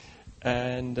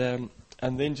And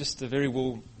then just a very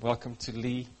warm welcome to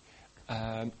Lee,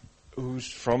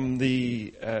 who's from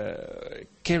the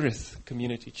Kerith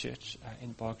Community Church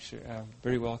in Berkshire.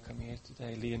 Very welcome here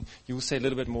today, Lee. And you will say a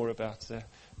little bit more about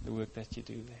the work that you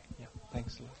do there. Yeah,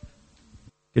 thanks a lot.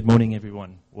 Good morning,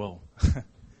 everyone. Well,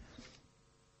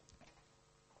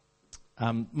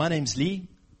 my name's Lee,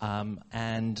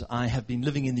 and I have been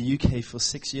living in the UK for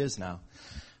 6 years now.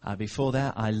 Before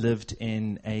that, I lived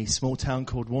in a small town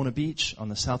called Warner Beach on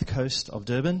the south coast of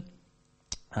Durban.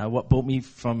 What brought me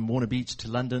from Warner Beach to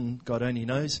London, God only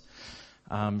knows.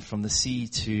 From the sea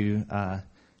to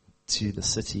the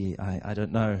city, I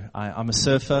don't know. I'm a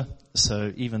surfer,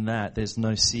 so even that, there's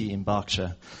no sea in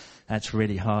Berkshire. That's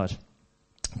really hard.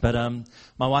 But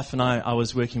my wife and I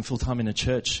was working full-time in a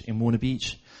church in Warner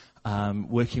Beach,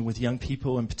 working with young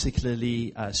people, and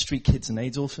particularly street kids and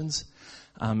AIDS orphans.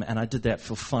 And I did that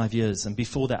for 5 years. And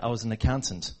before that, I was an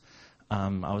accountant.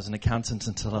 I was an accountant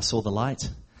until I saw the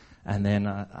light. And then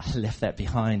I left that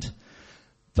behind.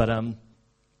 But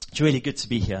it's really good to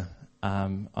be here.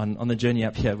 On the journey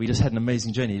up here, we just had an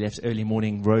amazing journey. Left early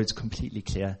morning, roads completely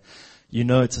clear. You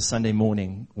know it's a Sunday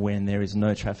morning when there is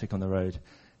no traffic on the road.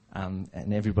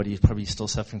 And everybody is probably still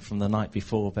suffering from the night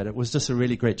before. But it was just a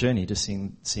really great journey, just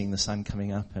seeing the sun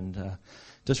coming up and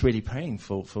just really praying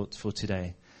for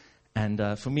today.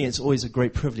 And for me, it's always a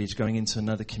great privilege going into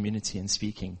another community and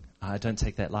speaking. I don't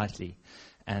take that lightly.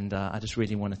 And I just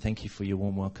really want to thank you for your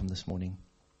warm welcome this morning.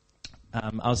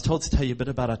 I was told to tell you a bit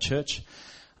about our church,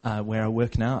 where I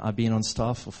work now. I've been on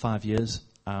staff for 5 years.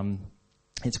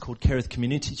 It's called Kerith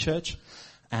Community Church.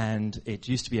 And it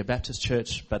used to be a Baptist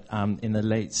church, but in the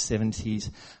late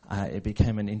 70s, it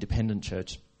became an independent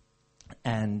church.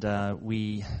 And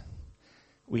we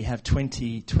have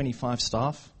 25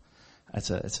 staff.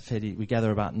 We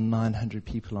gather about 900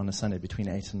 people on a Sunday, between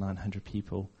 800 and 900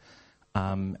 people.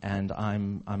 And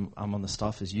I'm on the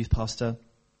staff as youth pastor,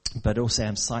 but also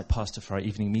I'm site pastor for our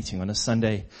evening meeting. On a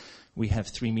Sunday, we have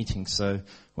 3 meetings. So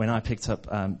when I picked up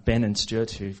Ben and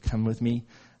Stuart, who've come with me,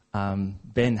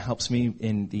 Ben helps me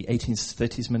in the 18s to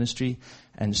 30s ministry,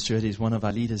 and Stuart is one of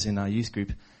our leaders in our youth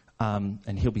group,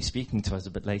 and he'll be speaking to us a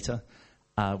bit later.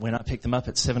 When I picked them up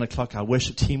at 7 o'clock, our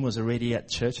worship team was already at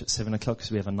church at 7 o'clock,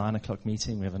 because we have a 9 o'clock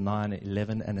meeting, we have a 9,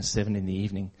 11, and a 7 in the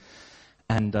evening.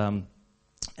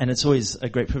 And it's always a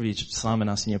great privilege. Simon,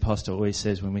 our senior pastor, always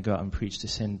says when we go out and preach to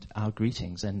send our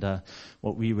greetings. And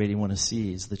what we really want to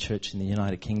see is the church in the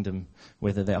United Kingdom,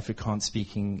 whether they're Afrikaans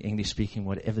speaking, English speaking,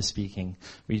 whatever speaking,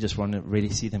 we just want to really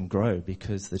see them grow,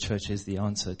 because the church is the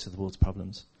answer to the world's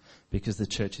problems, because the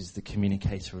church is the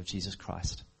communicator of Jesus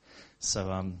Christ.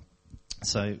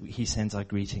 So he sends our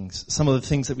greetings. Some of the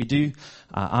things that we do,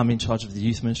 I'm in charge of the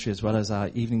youth ministry as well as our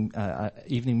evening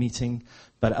meeting.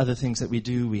 But other things that we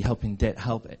do, we help in debt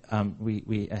help.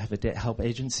 We have a debt help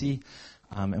agency,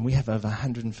 and we have over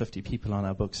 150 people on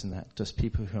our books in that. Just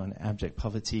people who are in abject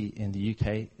poverty in the UK.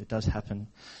 It does happen.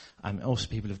 Also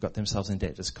people who've got themselves in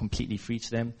debt. It's completely free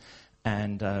to them.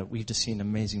 And we've just seen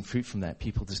amazing fruit from that.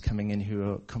 People just coming in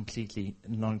who are completely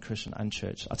non-Christian,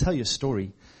 unchurched. I'll tell you a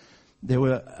story. There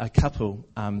were a couple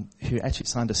who actually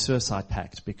signed a suicide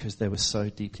pact because they were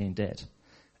so deeply in debt.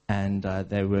 And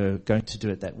they were going to do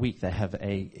it that week. They have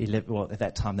at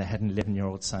that time they had an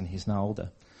 11-year-old son. He's now older.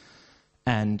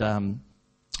 And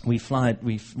we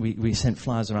sent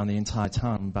flyers around the entire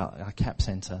town about our CAP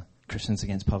Center, Christians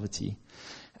Against Poverty.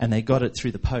 And they got it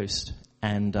through the post.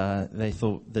 And they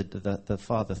thought that the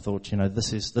father thought,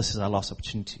 this is our last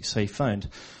opportunity. So he phoned.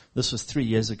 This was 3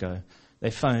 years ago. They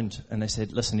phoned and they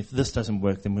said, listen, if this doesn't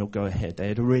work, then we'll go ahead. They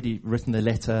had already written the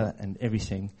letter and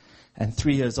everything. And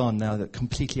 3 years on now, they're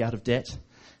completely out of debt.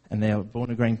 And they are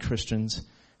born-again Christians.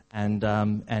 And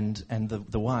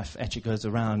the wife actually goes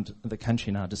around the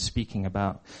country now just speaking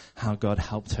about how God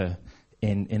helped her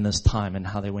in this time, and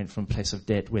how they went from a place of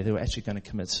debt where they were actually going to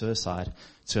commit suicide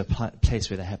to a place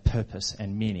where they have purpose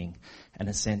and meaning and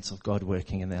a sense of God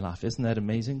working in their life. Isn't that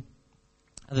amazing?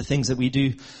 Other things that we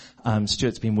do,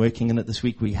 Stuart's been working in it this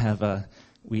week. We have a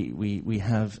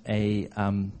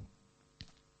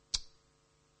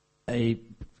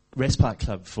respite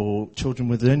club for children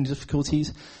with learning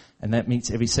difficulties, and that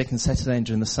meets every second Saturday. And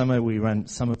during the summer, we run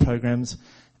summer programs,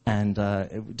 and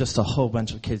just a whole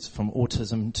bunch of kids from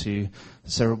autism to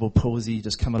cerebral palsy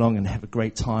just come along and have a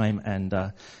great time.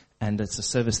 And it's a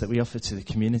service that we offer to the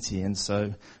community. And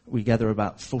so we gather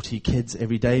about 40 kids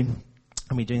every day.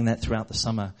 And we're doing that throughout the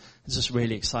summer. It's just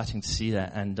really exciting to see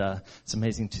that, and it's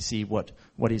amazing to see what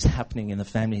is happening in the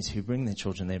families who bring their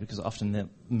children there, because often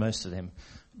most of them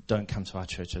don't come to our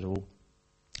church at all.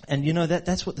 And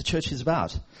that's what the church is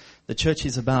about. The church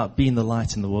is about being the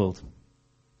light in the world.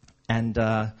 And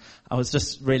I was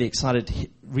just really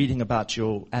excited reading about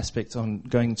your aspect on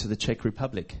going to the Czech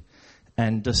Republic,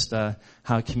 and just how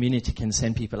a community can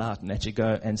send people out and actually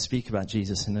go and speak about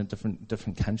Jesus in a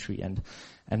different country.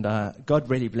 And God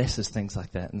really blesses things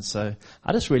like that. And so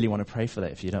I just really want to pray for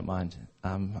that, if you don't mind.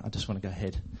 I just want to go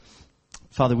ahead.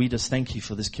 Father, we just thank you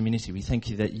for this community. We thank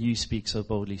you that you speak so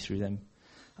boldly through them.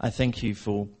 I thank you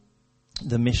for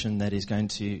the mission that is going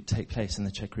to take place in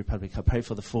the Czech Republic. I pray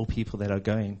for the 4 people that are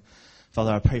going.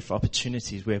 Father, I pray for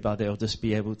opportunities whereby they'll just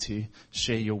be able to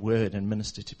share your word and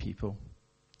minister to people.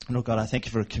 And Lord God, I thank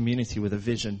you for a community with a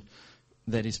vision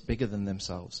that is bigger than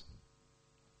themselves.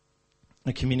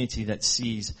 A community that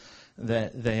sees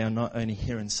that they are not only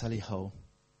here in Solihull,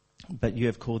 but you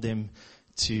have called them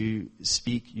to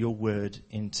speak your word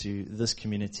into this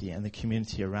community and the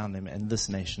community around them and this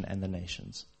nation and the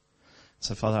nations.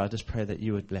 So, Father, I just pray that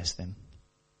you would bless them.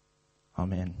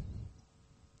 Amen.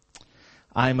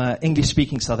 I'm an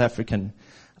English-speaking South African.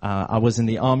 I was in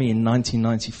the army in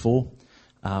 1994.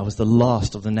 I was the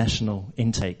last of the national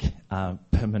intake,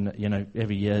 permanent,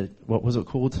 every year. What was it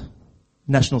called?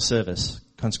 National service,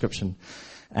 conscription.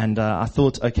 And I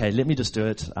thought, okay, let me just do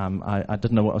it. I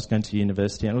didn't know what I was going to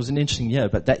university, and it was an interesting year.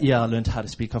 But that year I learned how to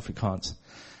speak Afrikaans.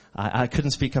 I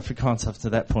couldn't speak Afrikaans up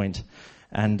to that point.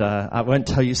 And I won't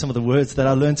tell you some of the words that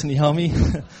I learned in the army,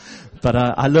 but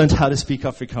I learned how to speak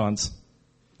Afrikaans.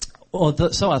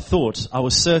 So I thought. I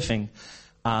was surfing,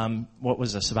 what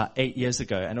was this, about 8 years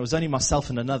ago, and it was only myself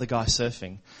and another guy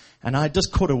surfing. And I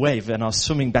just caught a wave, and I was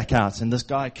swimming back out, and this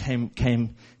guy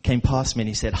came past me, and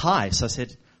he said, "Hi." So I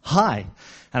said, "Hi."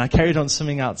 And I carried on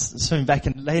swimming back,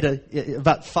 and later,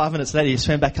 about 5 minutes later, he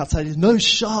swam back outside. He said, "No,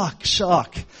 shark."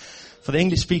 For the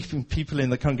English-speaking people in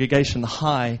the congregation,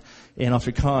 hi in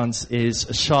Afrikaans is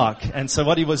a shark. And so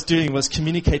what he was doing was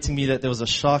communicating me that there was a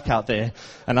shark out there,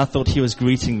 and I thought he was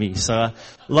greeting me. So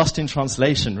lost in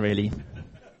translation, really.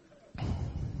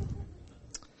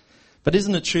 But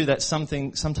isn't it true that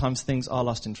sometimes things are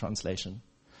lost in translation?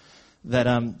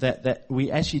 That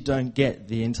we actually don't get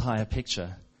the entire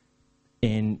picture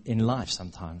in life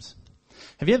sometimes.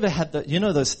 Have you ever had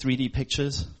those 3D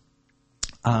pictures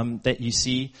that you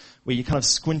see where you kind of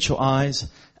squint your eyes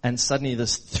and suddenly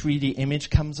this 3D image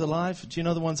comes alive? Do you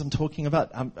know the ones I'm talking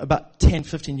about? About 10,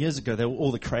 15 years ago, they were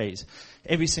all the craze.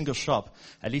 Every single shop,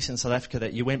 at least in South Africa,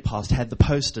 that you went past had the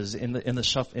posters in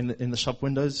the shop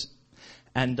windows.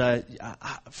 And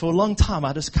for a long time,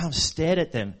 I just kind of stared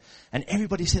at them. And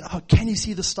everybody said, "Oh, can you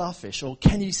see the starfish? Or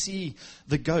can you see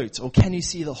the goat? Or can you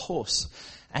see the horse?"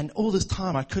 And all this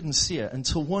time, I couldn't see it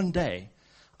until one day,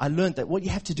 I learned that what you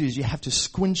have to do is you have to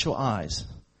squint your eyes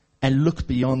and look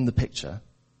beyond the picture.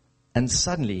 And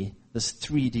suddenly, this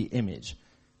 3D image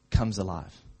comes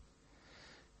alive.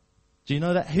 Do you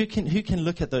know that? Who can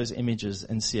look at those images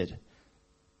and see it?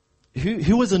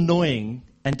 Who was annoying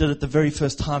and did it the very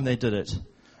first time they did it?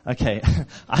 Okay,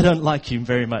 I don't like you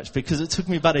very much because it took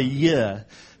me about a year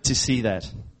to see that.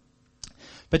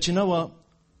 But you know what?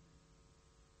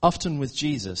 Often with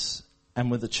Jesus and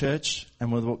with the church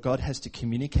and with what God has to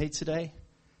communicate today,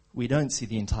 we don't see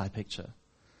the entire picture.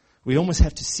 We almost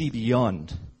have to see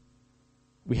beyond.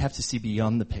 We have to see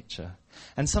beyond the picture.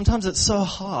 And sometimes it's so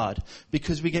hard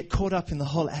because we get caught up in the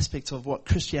whole aspect of what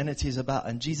Christianity is about,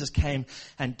 and Jesus came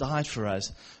and died for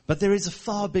us. But there is a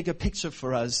far bigger picture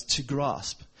for us to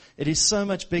grasp. It is so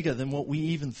much bigger than what we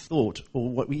even thought or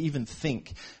what we even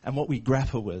think and what we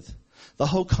grapple with. The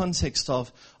whole context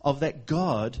of that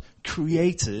God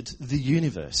created the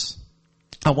universe.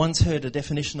 I once heard a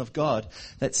definition of God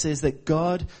that says that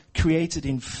God created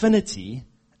infinity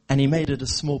and he made it a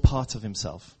small part of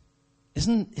himself.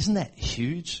 Isn't that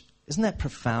huge? Isn't that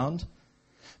profound?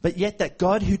 But yet that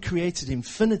God who created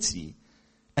infinity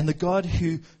and the God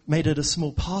who made it a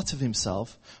small part of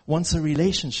himself wants a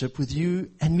relationship with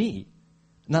you and me.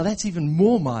 Now that's even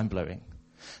more mind-blowing.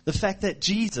 The fact that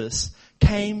Jesus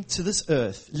came to this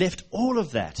earth, left all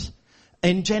of that.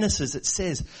 In Genesis it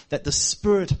says that the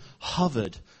Spirit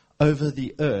hovered over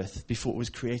the earth before it was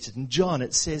created. In John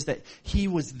it says that he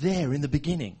was there in the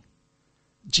beginning.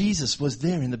 Jesus was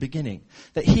there in the beginning.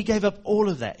 That he gave up all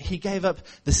of that. He gave up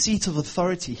the seat of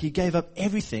authority. He gave up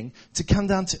everything to come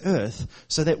down to earth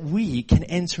so that we can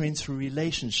enter into a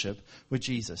relationship with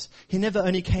Jesus. He never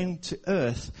only came to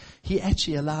earth, he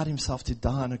actually allowed himself to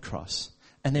die on a cross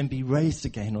and then be raised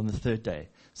again on the third day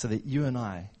so that you and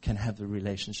I can have the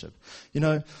relationship. You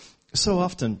know, so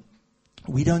often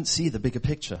we don't see the bigger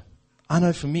picture. I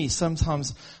know for me,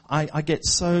 sometimes I get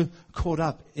so caught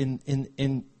up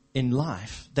in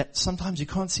life that sometimes you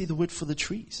can't see the wood for the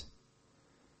trees.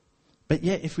 But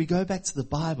yet, if we go back to the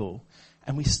Bible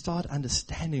and we start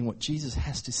understanding what Jesus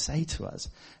has to say to us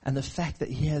and the fact that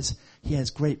he has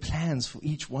great plans for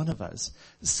each one of us,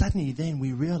 suddenly then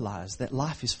we realize that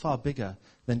life is far bigger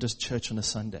than just church on a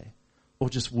Sunday or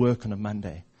just work on a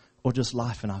Monday or just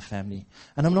life in our family.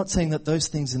 And I'm not saying that those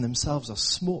things in themselves are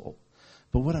small,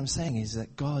 but what I'm saying is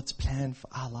that God's plan for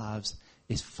our lives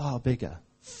is far bigger,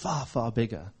 far, far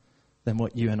bigger than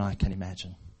what you and I can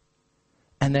imagine.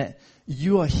 And that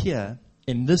you are here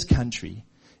in this country,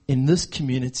 in this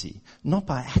community, not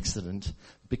by accident,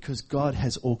 because God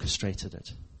has orchestrated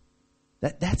it.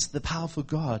 That's the powerful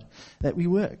God that we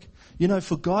work. You know,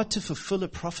 for God to fulfill a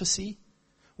prophecy,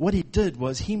 what he did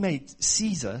was he made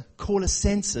Caesar call a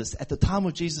census at the time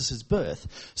of Jesus'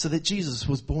 birth so that Jesus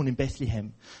was born in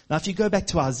Bethlehem. Now, if you go back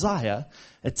to Isaiah,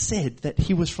 it said that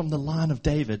he was from the line of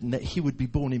David and that he would be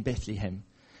born in Bethlehem.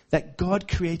 That God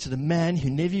created a man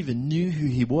who never even knew who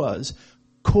he was,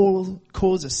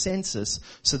 cause a census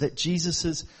so that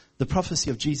the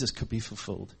prophecy of Jesus could be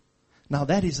fulfilled. Now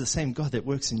that is the same God that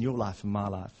works in your life and my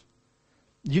life.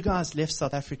 You guys left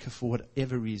South Africa for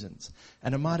whatever reasons.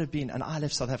 And I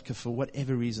left South Africa for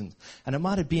whatever reasons. And it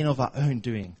might have been of our own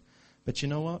doing. But you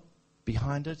know what?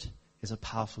 Behind it is a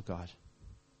powerful God.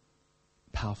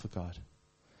 Powerful God.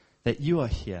 That you are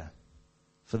here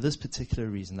for this particular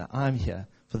reason. That I'm here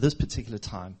for this particular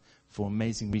time for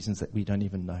amazing reasons that we don't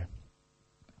even know.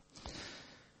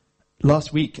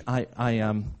 Last week, I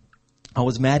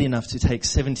was mad enough to take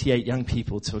 78 young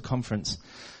people to a conference.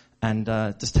 And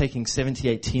just taking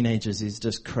 78 teenagers is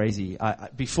just crazy.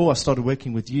 Before I started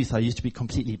working with youth, I used to be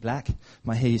completely black.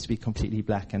 My hair used to be completely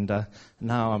black, and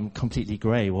now I'm completely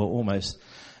grey, well, almost.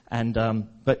 And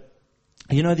but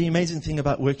you know, the amazing thing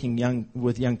about working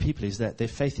with young people is that their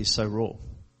faith is so raw.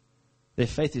 Their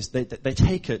faith is they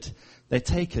take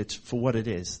it for what it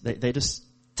is. They just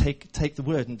take the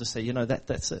word and just say, you know,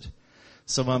 that's it.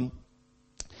 So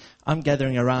I'm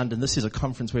gathering around, and this is a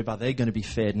conference whereby they're going to be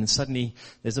fed, and suddenly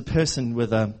there's a person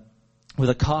with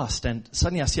a cast, and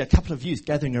suddenly I see a couple of youth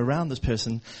gathering around this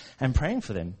person and praying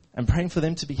for them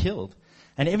to be healed.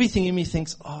 And everything in me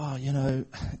thinks, oh, you know,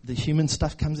 the human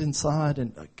stuff comes inside,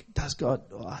 and does God,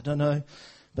 I don't know.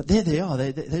 But there they are,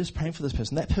 they're just praying for this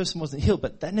person. That person wasn't healed,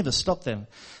 but that never stopped them.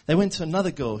 They went to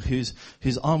another girl whose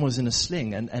arm was in a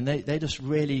sling, and they just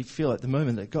really feel at the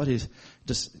moment that God is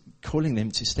just calling them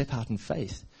to step out in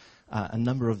faith. A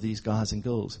number of these guys and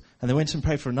girls. And they went and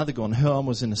prayed for another girl, and her arm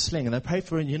was in a sling. And they prayed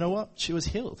for her, and you know what? She was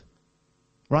healed.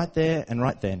 Right there and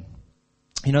right then.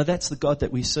 You know, that's the God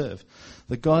that we serve.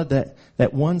 The God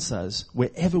that wants us,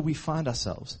 wherever we find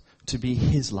ourselves, to be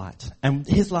his light. And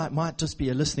his light might just be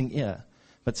a listening ear.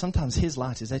 But sometimes his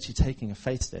light is actually taking a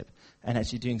faith step and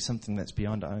actually doing something that's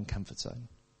beyond our own comfort zone.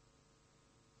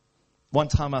 One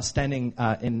time I was standing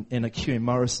in a queue in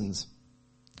Morrison's,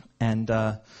 and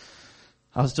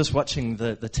I was just watching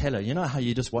the teller. You know how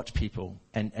you just watch people,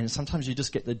 and sometimes you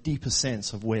just get the deeper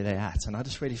sense of where they're at. And I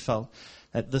just really felt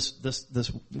that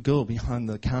this girl behind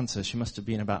the counter, she must have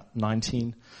been about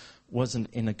 19,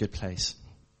 wasn't in a good place.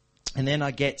 And then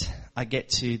I get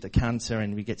to the counter,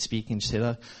 and we get speaking. She said,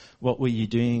 "Oh, what were you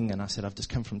doing?" And I said, "I've just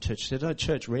come from church." She said, "Oh,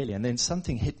 church, really?" And then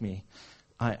something hit me.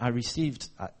 I received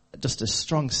just a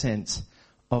strong sense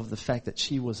of the fact that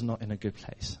she was not in a good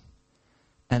place.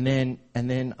 And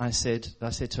then I said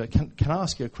to her, can I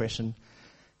ask you a question?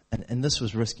 And this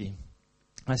was risky.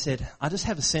 I said, I just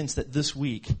have a sense that this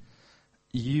week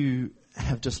you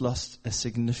have just lost a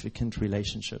significant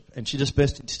relationship. And she just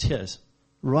burst into tears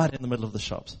right in the middle of the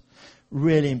shops.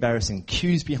 Really embarrassing.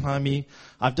 Queues behind me.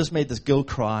 I've just made this girl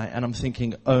cry, and I'm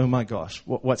thinking, oh my gosh,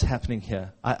 what's happening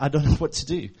here? I don't know what to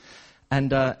do. And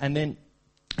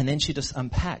then she just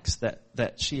unpacks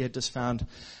that she had just found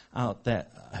out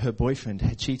that her boyfriend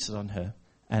had cheated on her,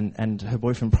 and her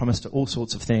boyfriend promised her all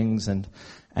sorts of things, and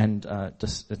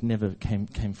just it never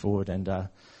came forward. And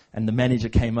the manager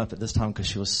came up at this time because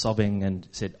she was sobbing and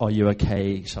said, "Are you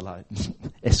okay? Shall I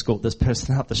escort this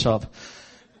person out the shop?"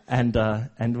 And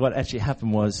what actually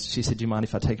happened was she said, "Do you mind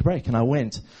if I take a break?" And I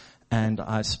went and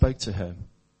I spoke to her,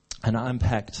 and I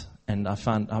unpacked. And I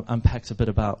unpacked a bit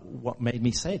about what made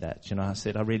me say that. You know, I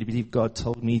said, I really believe God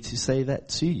told me to say that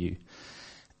to you.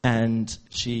 And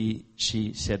she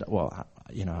said, well,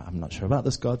 you know, I'm not sure about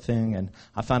this God thing. And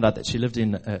I found out that she lived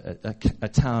in a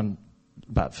town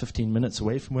about 15 minutes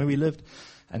away from where we lived.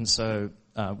 And so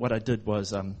what I did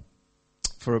was,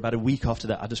 for about a week after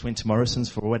that, I just went to Morrison's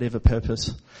for whatever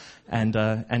purpose. And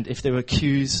if there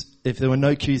were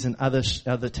no queues in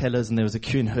other tellers and there was a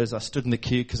queue in hers, I stood in the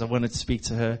queue because I wanted to speak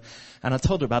to her. And I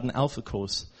told her about an Alpha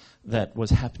course that was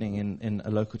happening in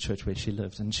a local church where she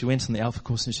lived. And she went on the Alpha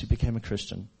course and she became a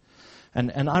Christian.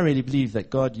 And I really believe that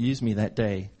God used me that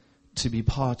day to be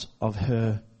part of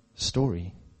her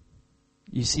story.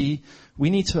 You see, we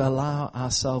need to allow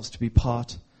ourselves to be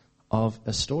part of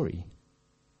a story.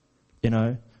 You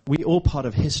know, we're all part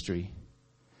of history.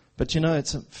 But you know,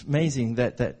 it's amazing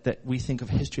that we think of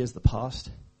history as the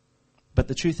past. But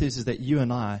the truth is that you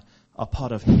and I are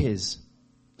part of his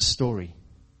story.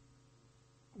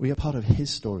 We are part of his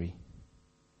story.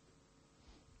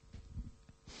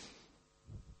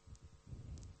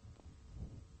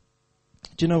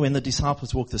 Do you know when the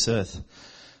disciples walked this earth,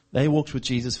 they walked with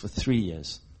Jesus for 3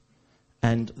 years.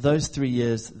 And those 3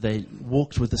 years, they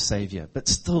walked with the Savior. But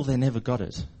still, they never got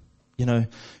it. You know,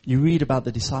 you read about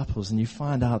the disciples and you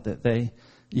find out that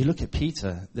you look at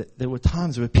Peter, that there were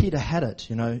times where Peter had it,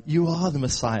 you know, you are the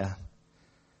Messiah.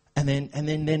 And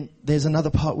then there's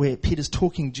another part where Peter's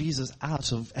talking Jesus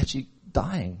out of actually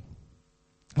dying.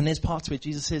 And there's parts where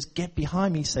Jesus says, "Get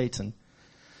behind me, Satan."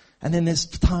 And then there's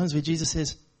times where Jesus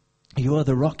says, "You are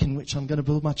the rock in which I'm going to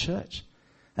build my church."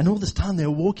 And all this time they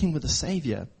were walking with the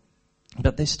Savior,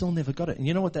 but they still never got it. And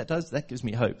you know what that does? That gives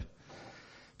me hope.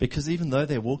 Because even though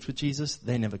they walked with Jesus,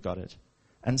 they never got it.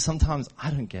 And sometimes I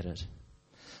don't get it.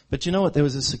 But you know what? There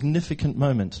was a significant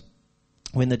moment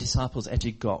when the disciples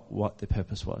actually got what their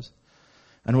purpose was.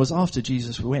 And it was after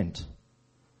Jesus went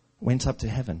up to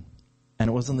heaven. And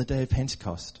it was on the day of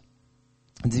Pentecost.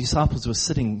 And the disciples were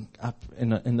sitting up in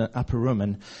the upper room.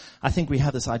 And I think we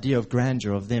have this idea of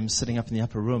grandeur of them sitting up in the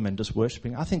upper room and just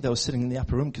worshiping. I think they were sitting in the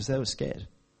upper room because they were scared.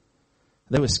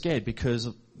 They were scared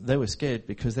because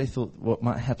they thought what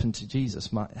might happen to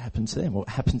Jesus might happen to them. What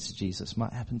happened to Jesus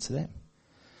might happen to them.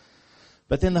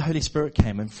 But then the Holy Spirit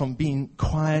came, and from being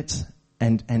quiet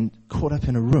and caught up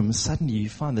in a room, suddenly you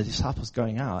find the disciples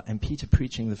going out and Peter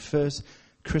preaching the first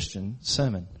Christian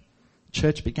sermon.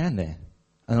 Church began there.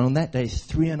 And on that day,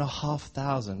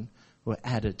 3,500 were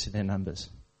added to their numbers.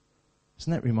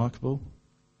 Isn't that remarkable?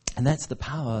 And that's the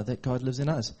power that God lives in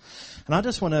us. And I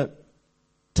just want to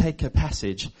take a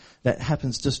passage that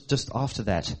happens just after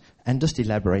that and just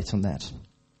elaborate on that.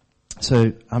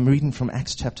 So I'm reading from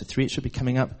Acts chapter 3. It should be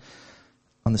coming up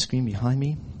on the screen behind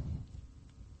me.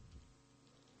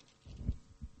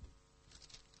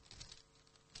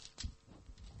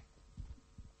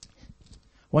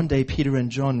 One day Peter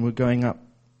and John were going up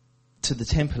to the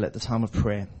temple at the time of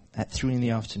prayer at 3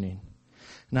 p.m.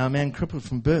 Now a man crippled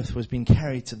from birth was being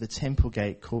carried to the temple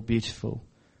gate called Beautiful,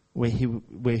 where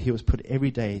he was put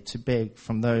every day to beg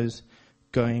from those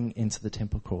going into the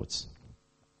temple courts.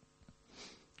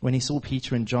 When he saw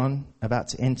Peter and John about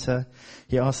to enter,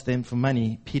 he asked them for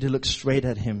money. Peter looked straight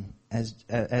at him, as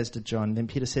did John. Then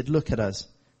Peter said, "Look at us."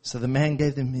 So the man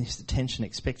gave them his attention,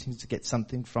 expecting to get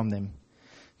something from them.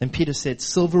 Then Peter said,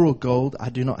 "Silver or gold I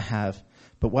do not have,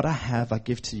 but what I have I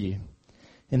give to you.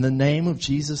 In the name of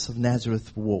Jesus of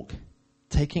Nazareth, walk."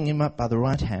 Taking him up by the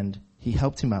right hand, he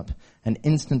helped him up, and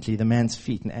instantly the man's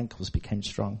feet and ankles became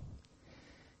strong.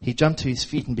 He jumped to his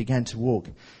feet and began to walk.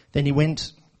 Then he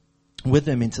went with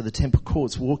them into the temple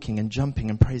courts, walking and jumping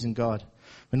and praising God.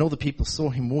 When all the people saw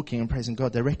him walking and praising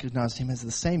God, they recognized him as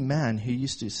the same man who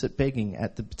used to sit begging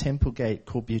at the temple gate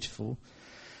called Beautiful.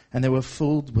 And they were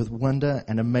filled with wonder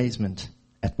and amazement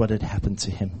at what had happened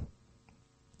to him.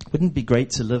 Wouldn't it be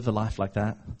great to live a life like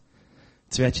that?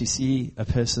 To actually see a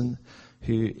person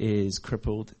who is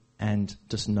crippled and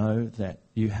just know that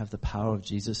you have the power of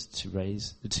Jesus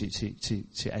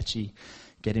to actually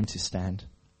get him to stand.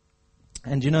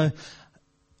 And you know,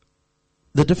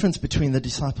 the difference between the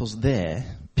disciples there,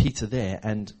 Peter there,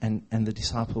 and the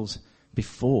disciples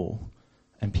before,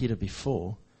 and Peter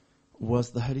before,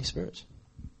 was the Holy Spirit.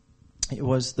 It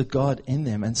was the God in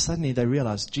them. And suddenly they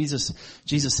realized, Jesus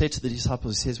said to the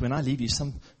disciples, he says, "When I leave you,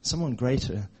 someone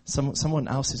greater, someone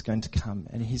else is going to come,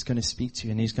 and he's going to speak to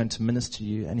you, and he's going to minister to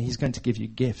you, and he's going to give you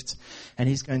gifts, and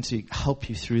he's going to help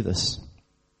you through this."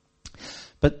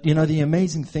 But, you know, the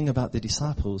amazing thing about the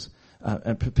disciples,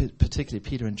 and particularly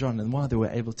Peter and John, and why they were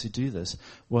able to do this,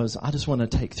 was I just want to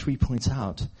take 3 points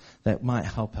out that might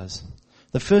help us.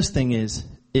 The first thing is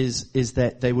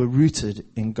that they were rooted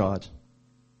in God.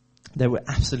 They were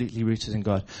absolutely rooted in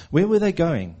God. Where were they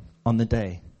going on the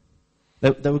day?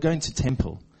 They were going to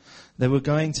temple. They were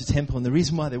going to temple, and the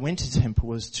reason why they went to temple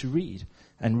was to read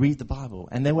the Bible.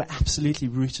 And they were absolutely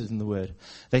rooted in the Word.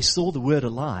 They saw the Word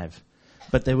alive,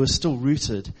 but they were still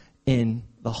rooted in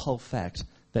the whole fact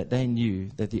that they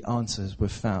knew that the answers were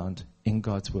found in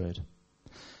God's Word.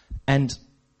 And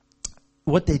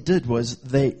what they did was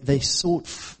they sought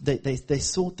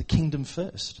the kingdom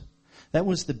first. That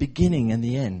was the beginning and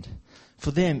the end.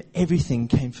 For them, everything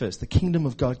came first. The kingdom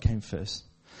of God came first.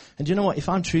 And you know what? If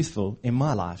I'm truthful in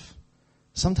my life,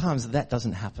 sometimes that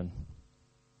doesn't happen.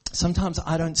 sometimes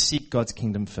I don't seek God's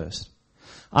kingdom first.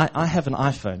 I have an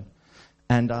iPhone,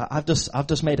 and I've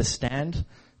just made a stand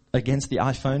against the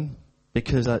iPhone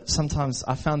because sometimes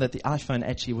I found that the iPhone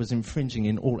actually was infringing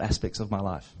in all aspects of my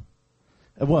life.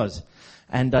 It was.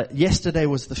 And yesterday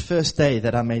was the first day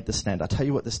that I made the stand. I'll tell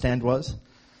you what the stand was.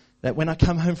 That when I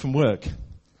come home from work,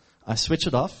 I switch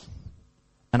it off,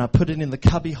 and I put it in the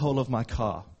cubby hole of my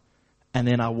car. And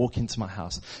then I walk into my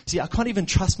house. See, I can't even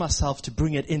trust myself to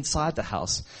bring it inside the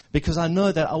house because I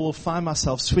know that I will find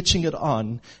myself switching it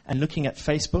on and looking at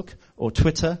Facebook or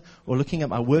Twitter or looking at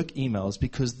my work emails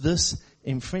because this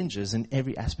infringes in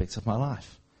every aspect of my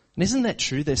life. And isn't that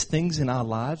true? There's things in our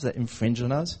lives that infringe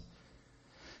on us.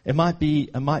 It might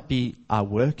be our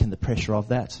work and the pressure of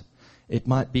that. It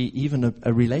might be even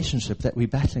a relationship that we're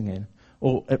battling in.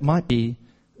 Or it might be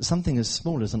something as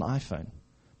small as an iPhone.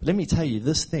 But let me tell you,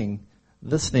 this thing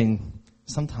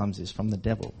sometimes is from the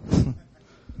devil.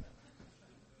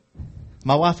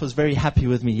 My wife was very happy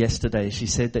with me yesterday. She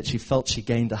said that she felt she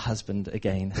gained a husband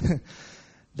again.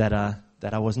 that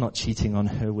I was not cheating on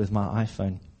her with my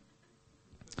iPhone.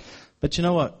 But you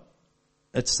know what?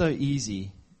 It's so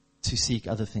easy to seek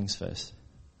other things first.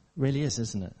 It really is,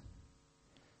 isn't it?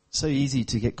 So easy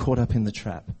to get caught up in the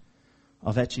trap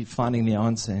of actually finding the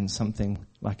answer in something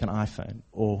like an iPhone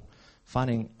or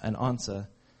finding an answer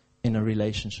in a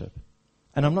relationship.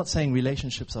 And I'm not saying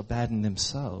relationships are bad in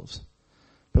themselves,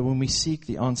 but when we seek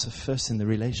the answer first in the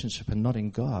relationship and not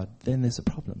in God, then there's a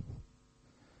problem.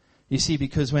 You see,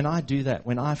 because when I do that,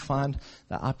 when I find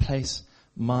that I place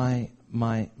my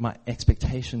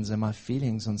expectations and my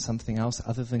feelings on something else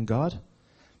other than God,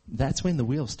 that's when the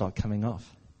wheels start coming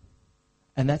off.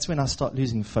 And that's when I start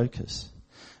losing focus.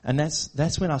 And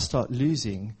that's when I start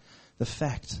losing the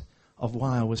fact of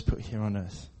why I was put here on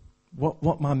earth.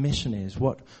 What my mission is,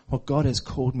 what God has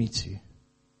called me to.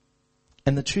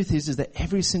 And the truth is that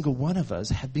every single one of us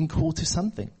have been called to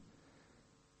something.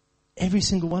 Every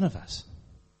single one of us.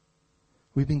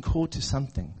 We've been called to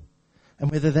something.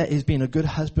 And whether that is being a good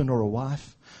husband or a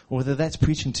wife, or whether that's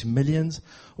preaching to millions,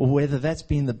 or whether that's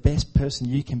being the best person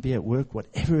you can be at work,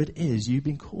 whatever it is, you've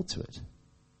been called to it.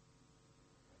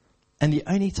 And the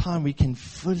only time we can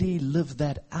fully live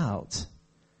that out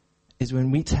is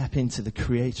when we tap into the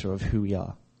creator of who we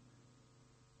are.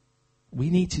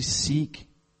 We need to seek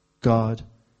God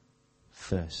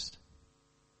first.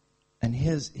 And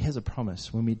here's a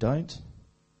promise. When we don't,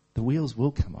 the wheels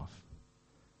will come off.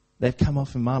 They've come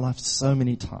off in my life so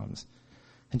many times.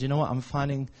 And you know what? I'm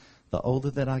finding the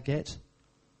older that I get,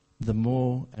 the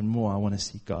more and more I want to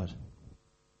seek God.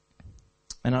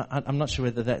 And I'm not sure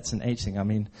whether that's an age thing. I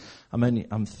mean,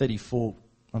 I'm 34.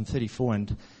 I'm 34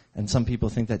 and some people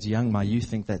think that's young. My youth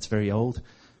think that's very old.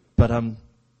 But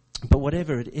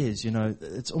whatever it is, you know,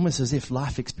 it's almost as if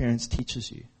life experience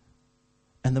teaches you.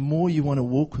 And the more you want to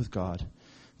walk with God,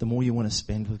 the more you want to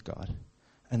spend with God.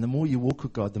 And the more you walk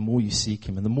with God, the more you seek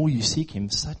Him. And the more you seek Him,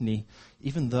 suddenly,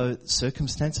 even though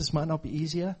circumstances might not be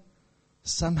easier,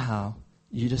 somehow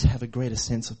you just have a greater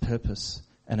sense of purpose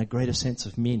and a greater sense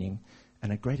of meaning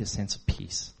and a greater sense of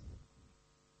peace.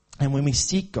 And when we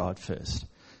seek God first,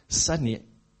 suddenly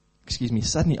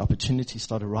opportunities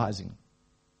start arising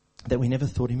that we never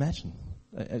thought imagined,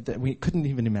 that we couldn't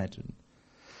even imagine.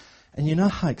 And you know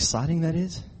how exciting that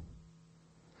is?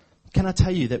 Can I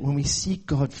tell you that when we seek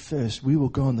God first, we will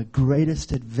go on the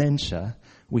greatest adventure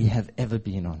we have ever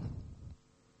been on.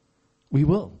 We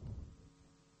will.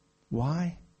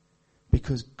 Why?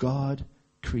 Because God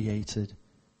created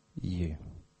you.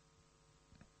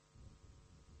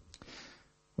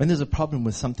 When there's a problem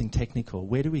with something technical,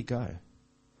 where do we go?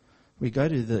 We go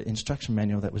to the instruction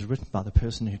manual that was written by the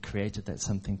person who created that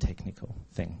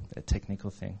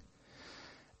technical thing.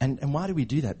 And why do we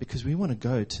do that? Because we want to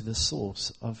go to the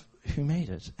source of who made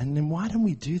it. And then why don't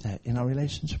we do that in our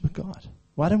relationship with God?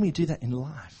 Why don't we do that in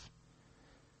life?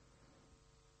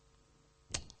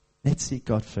 Let's seek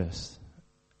God first.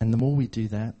 And the more we do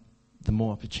that, the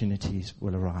more opportunities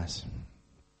will arise.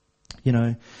 You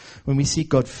know, when we seek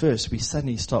God first, we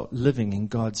suddenly start living in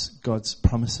God's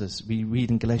promises. We read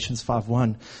in Galatians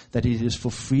 5:1 that it is for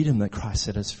freedom that Christ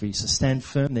set us free. So stand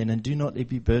firm then and do not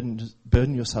be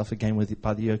burden yourself again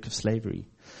by the yoke of slavery.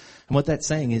 And what that's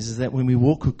saying is that when we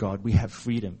walk with God, we have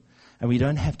freedom. And we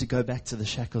don't have to go back to the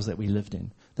shackles that we lived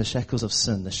in. The shackles of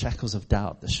sin, the shackles of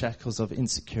doubt, the shackles of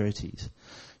insecurities.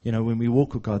 You know, when we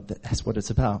walk with God, that's what it's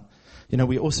about. You know,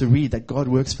 we also read that God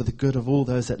works for the good of all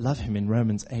those that love Him in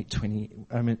Romans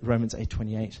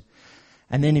 8:28.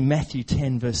 And then in Matthew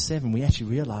 10 verse 7, we actually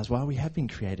realize why we have been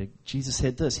created. Jesus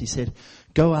said this. He said,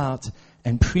 go out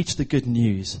and preach the good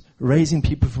news, raising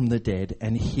people from the dead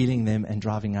and healing them and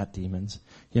driving out demons.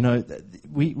 You know,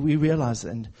 we realize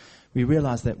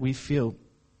that we feel,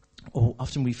 or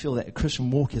often we feel that a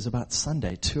Christian walk is about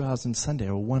Sunday, 2 hours on Sunday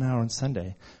or 1 hour on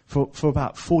Sunday. For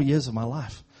about 4 years of my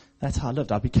life, that's how I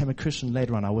lived. I became a Christian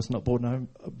later on. I was not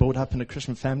brought up in a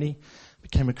Christian family. I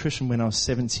became a Christian when I was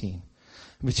 17.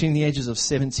 Between the ages of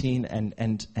 17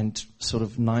 and sort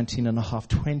of 19 and a half,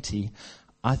 20,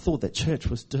 I thought that church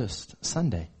was just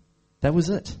Sunday. That was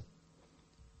it.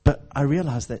 But I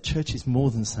realized that church is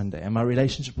more than Sunday, and my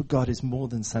relationship with God is more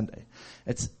than Sunday.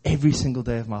 It's every single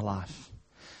day of my life.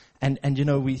 And you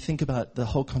know, we think about the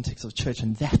whole context of church,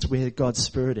 and that's where God's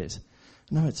Spirit is.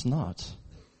 No, it's not.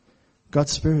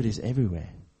 God's Spirit is everywhere.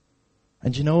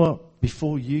 And you know what?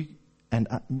 Before you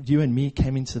and me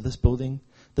came into this building,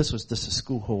 this was just a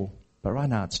school hall. But right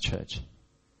now it's church.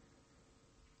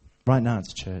 Right now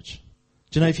it's church.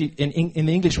 Do you know, if you in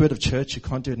the English word of church, you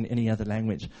can't do it in any other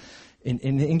language.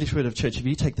 In the English word of church, if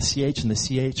you take the CH and the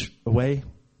CH away,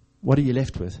 what are you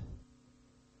left with?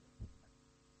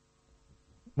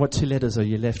 What two letters are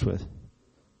you left with?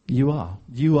 You are.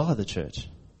 You are the church.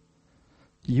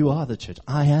 You are the church.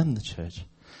 I am the church.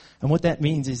 And what that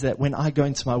means is that when I go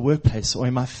into my workplace or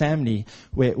in my family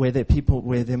where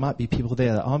there might be people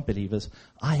there that aren't believers,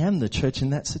 I am the church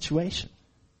in that situation.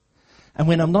 And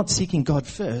when I'm not seeking God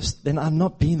first, then I'm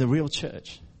not being the real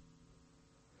church.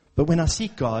 But when I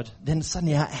seek God, then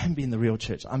suddenly I am being the real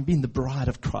church. I'm being the bride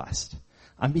of Christ.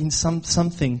 I'm being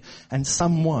something and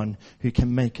someone who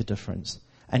can make a difference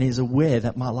and is aware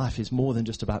that my life is more than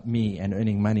just about me and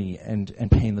earning money and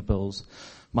paying the bills.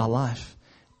 My life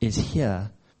is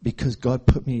here because God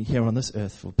put me here on this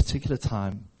earth for a particular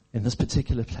time in this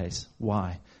particular place.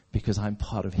 Why? Because I'm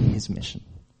part of His mission.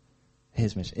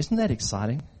 His mission. Isn't that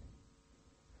exciting?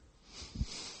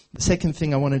 The second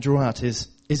thing I want to draw out is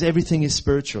everything is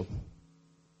spiritual.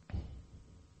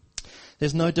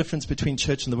 There's no difference between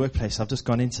church and the workplace. I've just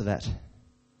gone into that.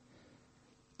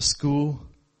 School,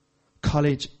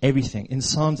 college, everything. In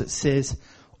Psalms it says,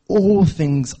 all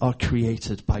things are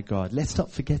created by God. Let's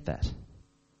not forget that.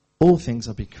 All things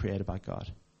are being created by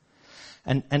God.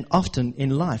 And often in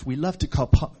life, we love to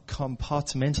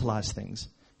compartmentalize things.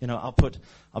 You know, I'll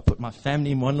put my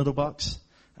family in one little box,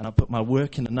 and I'll put my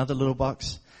work in another little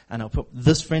box, and I'll put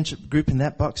this friendship group in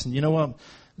that box. And you know what?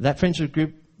 That friendship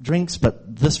group drinks,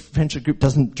 but this friendship group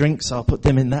doesn't drink, so I'll put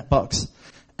them in that box.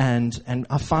 And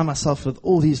I find myself with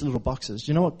all these little boxes.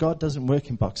 You know what? God doesn't work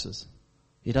in boxes.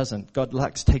 He doesn't. God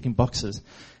likes taking boxes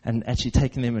and actually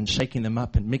taking them and shaking them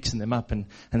up and mixing them up. And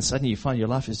suddenly you find your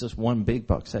life is just one big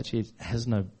box. Actually, it has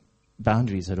no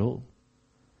boundaries at all.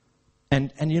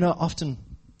 And you know, often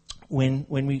when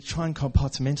we try and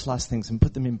compartmentalize things and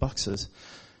put them in boxes,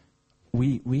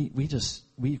 we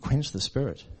quench the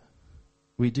Spirit.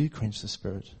 We do quench the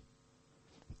Spirit.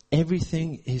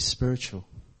 Everything is spiritual.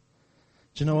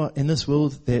 Do you know what? In this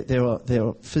world, there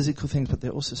are physical things, but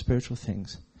there are also spiritual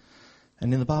things.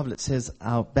 And in the Bible, it says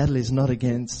our battle is not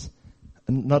against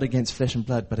flesh and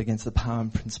blood, but against the power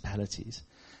and principalities.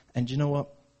 And you know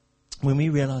what? When we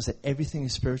realize that everything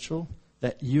is spiritual,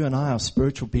 that you and I are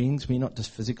spiritual beings, we're not just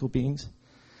physical beings,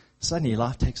 suddenly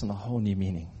life takes on a whole new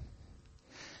meaning.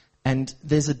 And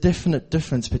there's a definite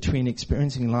difference between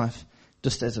experiencing life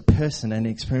just as a person and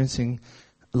experiencing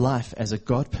life as a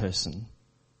God person.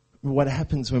 What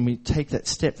happens when we take that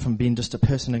step from being just a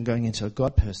person and going into a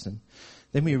God person,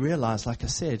 then we realize, like I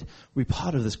said, we're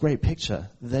part of this great picture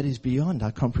that is beyond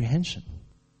our comprehension.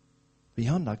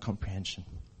 Beyond our comprehension.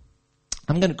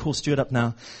 I'm going to call Stuart up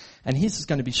now, and he's just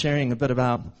going to be sharing a bit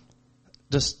about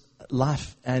just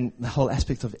life and the whole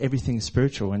aspect of everything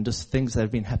spiritual and just things that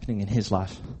have been happening in his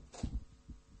life.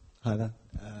 Hi there.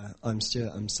 I'm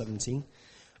Stuart. I'm 17.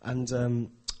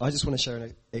 And I just want to share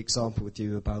an example with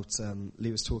you about,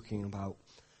 Lee was talking about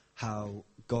how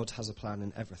God has a plan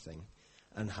in everything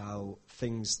and how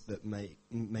things that may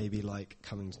be like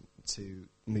coming to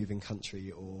moving country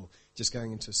or just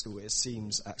going into a school, it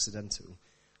seems accidental,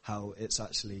 how it's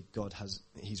actually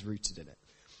He's rooted in it.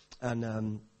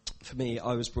 And for me,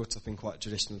 I was brought up in quite a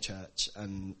traditional church,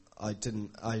 and I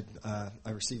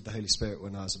received the Holy Spirit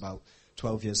when I was about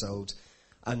 12 years old,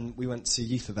 and we went to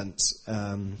youth events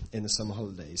in the summer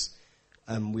holidays,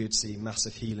 and we would see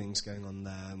massive healings going on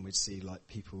there, and we'd see like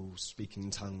people speaking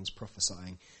in tongues,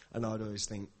 prophesying, and I'd always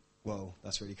think, well,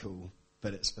 that's really cool,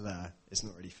 but it's for there, it's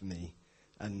not really for me.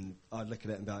 And I'd look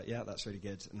at it and be like, yeah, that's really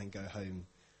good, and then go home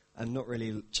and not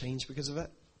really change because of it.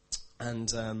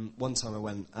 And one time I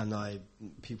went and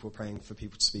people were praying for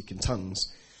people to speak in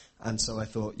tongues, and so I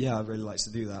thought, yeah, I'd really like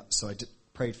to do that, so I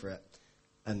prayed for it.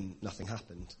 and nothing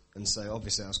happened. And so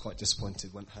obviously I was quite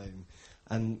disappointed, went home,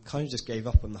 and kind of just gave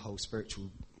up on the whole spiritual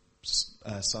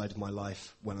side of my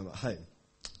life when I'm at home.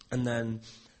 And then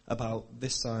about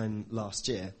this time last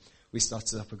year, we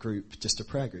started up a group, just a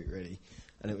prayer group really.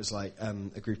 And it was like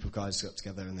a group of guys got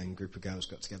together and then a group of girls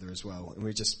got together as well. And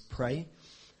we just pray.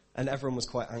 And everyone was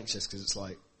quite anxious because it's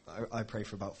like, I pray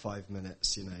for about 5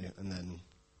 minutes, you know, and then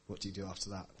what do you do after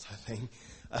that type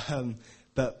thing.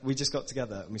 But we just got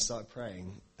together and we started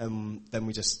praying. And then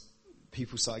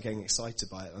people started getting excited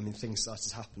by it. I mean, things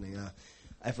started happening.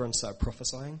 Everyone started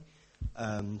prophesying.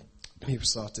 People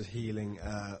started healing.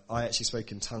 I actually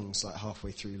spoke in tongues like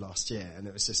halfway through last year, and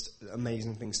it was just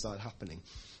amazing things started happening.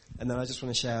 And then I just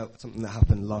want to share something that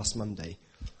happened last Monday.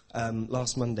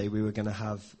 Last Monday we were going to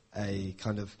have a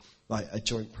kind of like a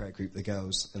joint prayer group, the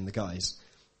girls and the guys.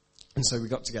 And so we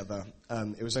got together.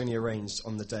 It was only arranged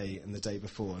on the day and the day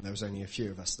before, and there was only a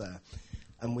few of us there.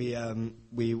 And we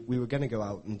were going to go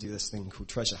out and do this thing called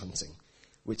treasure hunting,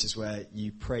 which is where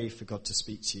you pray for God to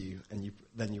speak to you, and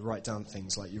then you write down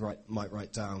things like might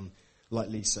write down, like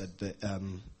Lee said, that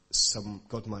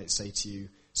God might say to you,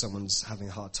 someone's having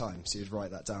a hard time, so you'd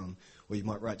write that down, or you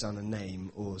might write down a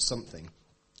name or something.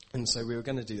 And so we were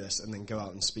going to do this and then go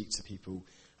out and speak to people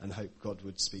and hope God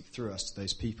would speak through us to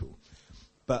those people.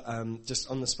 But just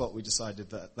on the spot, we decided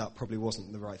that probably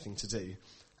wasn't the right thing to do.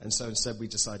 And so instead we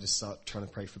decided to start trying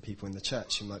to pray for people in the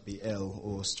church who might be ill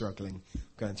or struggling,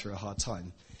 going through a hard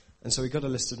time. And so we got a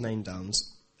list of names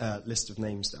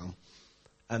down.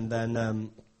 And then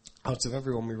out of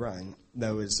everyone we rang,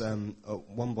 there was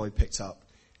one boy picked up.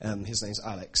 His name's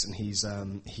Alex, and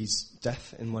he's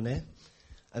deaf in one ear.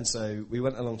 And so we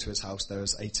went along to his house. There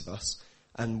was 8 of us,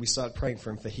 and we started praying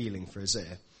for him for healing for his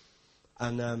ear.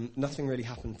 And nothing really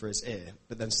happened for his ear,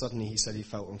 but then suddenly he said he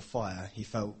felt on fire. He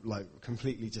felt like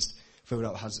completely just filled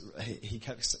up. He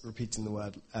kept repeating the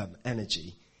word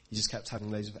energy. He just kept having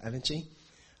loads of energy.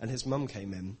 And his mum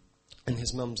came in, and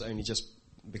his mum's only just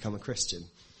become a Christian.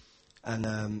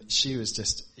 And she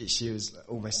was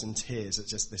almost in tears at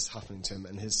just this happening to him.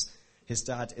 And his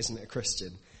dad isn't a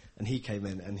Christian, and he came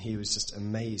in and he was just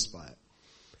amazed by it.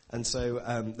 And so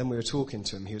then we were talking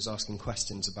to him. He was asking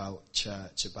questions about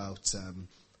church, about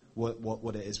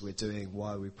what it is we're doing,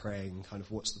 why are we praying, kind of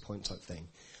what's the point type thing.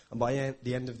 And by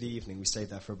the end of the evening, we stayed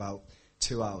there for about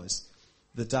 2 hours.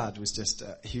 The dad was just,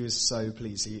 he was so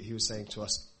pleased. He was saying to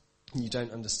us, you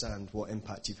don't understand what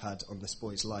impact you've had on this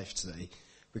boy's life today.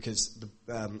 Because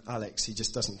Alex, he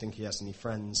just doesn't think he has any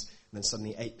friends. And then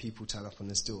suddenly 8 people turn up on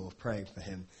his door praying for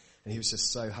him. And he was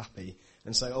just so happy.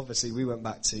 And so obviously we went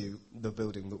back to the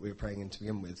building that we were praying in to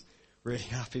begin with, really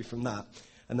happy from that.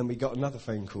 And then we got another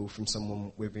phone call from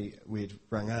someone we'd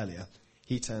rang earlier.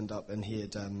 He turned up and he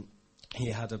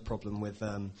had a problem with,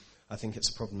 I think it's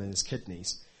a problem in his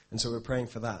kidneys. And so we were praying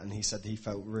for that, and he said he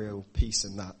felt real peace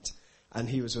in that. And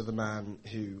he was with a man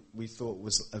who we thought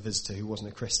was a visitor who wasn't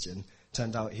a Christian.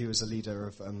 Turned out he was a leader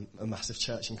of a massive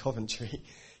church in Coventry.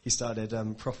 He started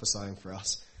prophesying for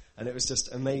us. And it was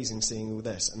just amazing seeing all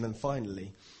this. And then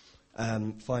finally,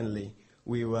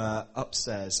 we were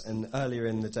upstairs, and earlier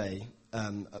in the day,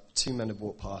 2 men had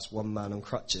walked past, one man on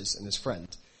crutches and his friend.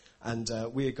 And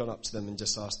we had gone up to them and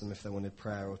just asked them if they wanted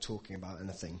prayer or talking about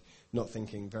anything, not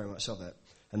thinking very much of it.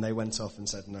 And they went off and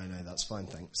said, no, that's fine,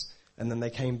 thanks. And then they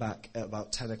came back at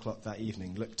about 10 o'clock that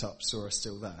evening, looked up, saw us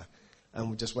still there,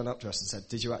 and we just went up to us and said,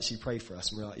 did you actually pray for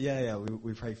us? And we were like, yeah,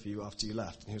 we prayed for you after you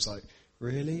left. And he was like,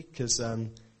 really? Because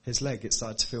his leg, it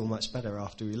started to feel much better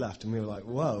after we left. And we were like,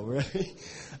 whoa, really?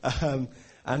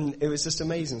 And it was just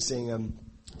amazing seeing,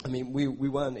 we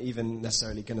weren't even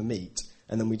necessarily going to meet.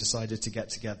 And then we decided to get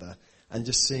together. And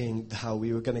just seeing how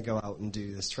we were going to go out and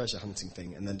do this treasure hunting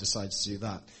thing, and then decided to do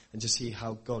that. And just see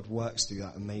how God works through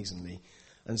that amazingly.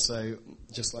 And so,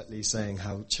 just like Lee saying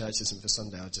how church isn't for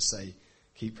Sunday, I'll just say,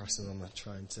 keep pressing on that,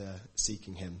 trying to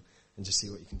seeking him, and just see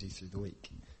what you can do through the week.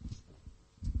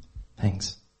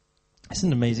 Thanks.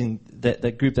 Isn't it amazing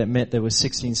that group that met, there were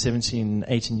 16, 17,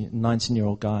 18,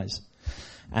 19-year-old guys.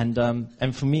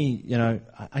 And for me,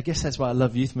 I guess that's why I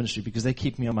love youth ministry, because they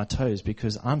keep me on my toes,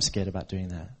 because I'm scared about doing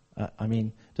that.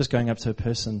 Just going up to a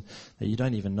person that you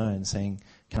don't even know and saying,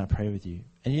 can I pray with you?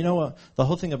 And you know what? The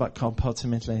whole thing about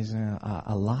compartmentalizing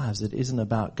our lives, it isn't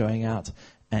about going out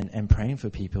and praying for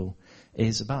people. It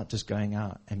is about just going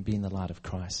out and being the light of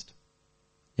Christ.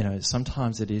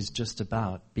 Sometimes it is just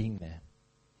about being there.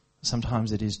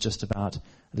 Sometimes it is just about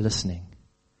listening.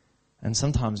 And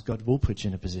sometimes God will put you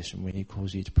in a position where he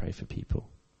calls you to pray for people.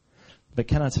 But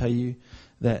can I tell you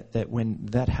that when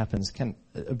that happens,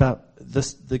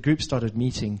 the group started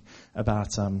meeting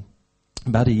about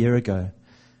a year ago,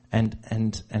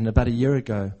 and about a year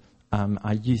ago,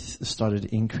 our youth started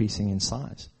increasing in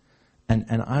size.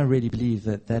 And I really believe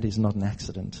that that is not an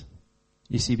accident.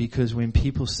 You see, because when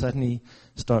people suddenly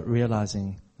start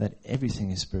realizing that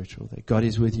everything is spiritual, that God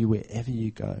is with you wherever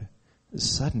you go,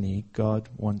 suddenly God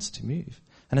wants to move.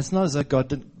 And it's not as though God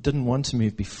didn't want to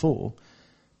move before,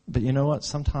 but you know what?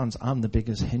 Sometimes I'm the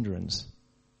biggest hindrance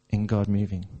in God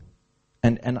moving.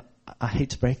 And I hate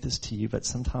to break this to you, but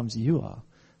sometimes you are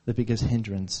the biggest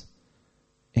hindrance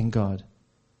in God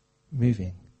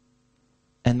moving.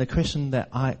 And the question that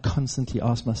I constantly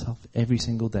ask myself every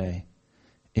single day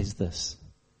is this.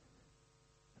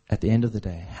 At the end of the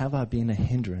day, have I been a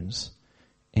hindrance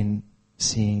in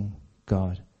seeing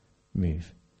God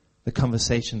move? The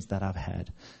conversations that I've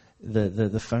had,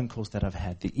 the phone calls that I've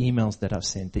had, the emails that I've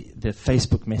sent, the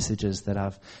Facebook messages that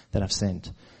I've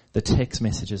sent, the text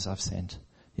messages I've sent.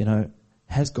 You know,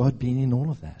 has God been in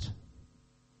all of that?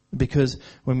 Because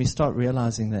when we start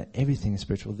realizing that everything is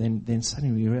spiritual, then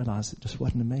suddenly we realize just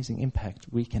what an amazing impact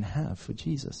we can have for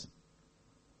Jesus.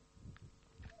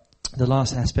 The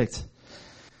last aspect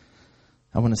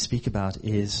I want to speak about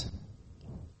is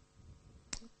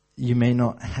you may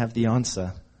not have the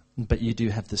answer, but you do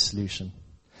have the solution.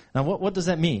 Now, what does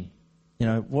that mean? You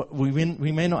know,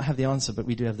 we may not have the answer, but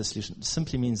we do have the solution. It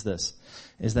simply means this,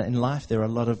 is that in life there are a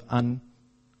lot of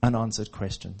unanswered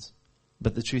questions.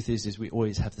 But the truth is we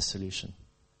always have the solution.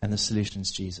 And the solution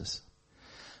is Jesus.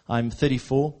 I'm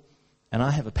 34, and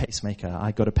I have a pacemaker.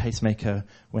 I got a pacemaker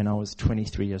when I was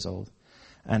 23 years old.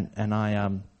 And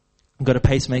I got a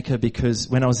pacemaker because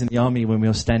when I was in the army, when we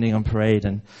were standing on parade,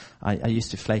 and I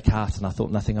used to flake out, and I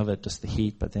thought nothing of it, just the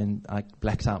heat. But then I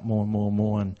blacked out more and more and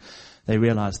more, and they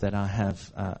realized that I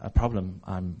have a problem.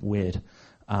 I'm weird.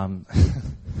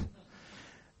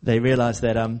 They realized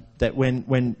that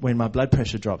when my blood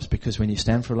pressure drops, because when you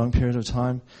stand for a long period of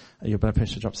time, your blood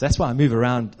pressure drops. That's why I move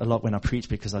around a lot when I preach,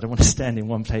 because I don't want to stand in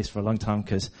one place for a long time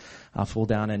because I'll fall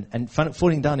down. And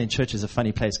falling down in church is a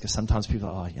funny place because sometimes people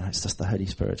are, it's just the Holy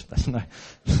Spirit. No,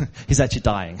 he's actually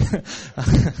dying.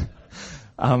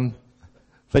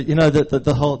 But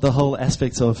the whole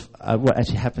aspect of what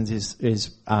actually happens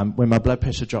is when my blood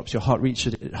pressure drops, your heart rate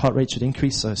should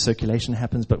increase, so circulation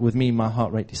happens. But with me, my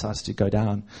heart rate decides to go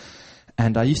down.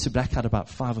 And I used to black out about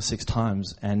 5 or 6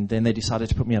 times, and then they decided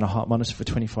to put me on a heart monitor for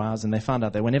 24 hours, and they found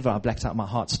out that whenever I blacked out, my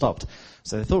heart stopped.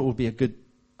 So they thought it would be a good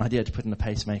idea to put in a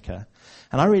pacemaker.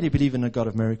 And I really believe in a God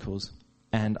of miracles,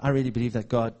 and I really believe that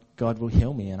God will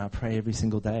heal me, and I pray every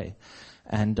single day.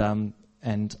 And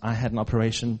I had an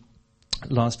operation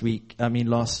last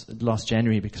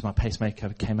January, because my pacemaker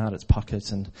came out its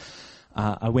pocket, and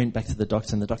I went back to the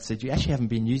doctor, and the doctor said, you actually haven't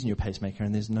been using your pacemaker,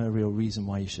 and there's no real reason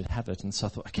why you should have it. And so I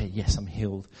thought, okay, yes, I'm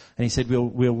healed. And he said,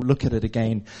 we'll look at it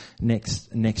again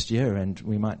next year, and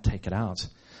we might take it out.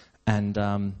 And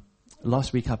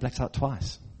last week I blacked out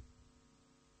twice.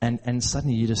 And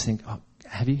suddenly you just think, oh,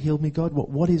 have you healed me, God?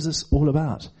 What is this all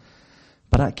about?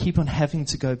 But I keep on having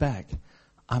to go back.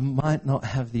 I might not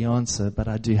have the answer, but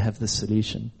I do have the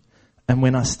solution. And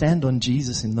when I stand on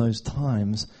Jesus in those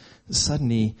times,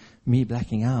 suddenly me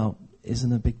blacking out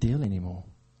isn't a big deal anymore.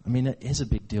 I mean, it is a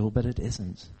big deal, but it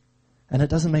isn't. And it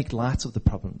doesn't make light of the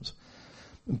problems.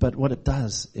 But what it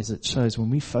does is it shows when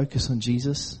we focus on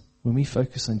Jesus,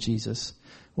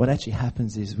 what actually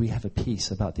happens is we have a peace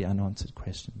about the unanswered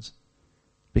questions.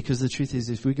 Because the truth is,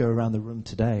 if we go around the room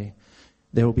today,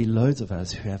 there will be loads of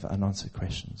us who have unanswered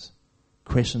questions.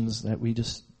 Questions that we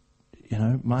just,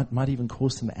 might even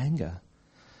cause some anger.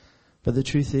 But the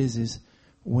truth is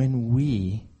when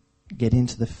we get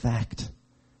into the fact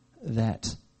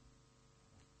that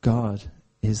God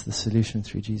is the solution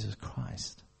through Jesus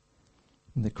Christ,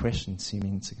 the questions seem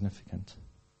insignificant.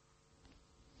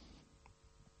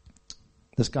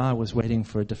 This guy was waiting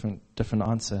for a different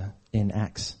answer in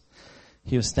Acts.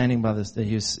 He was standing by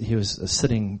he was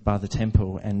sitting by the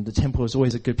temple, and the temple was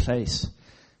always a good place.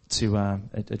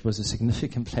 It was a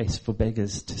significant place for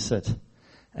beggars to sit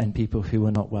and people who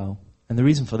were not well. And the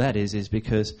reason for that is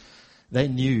because they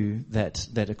knew that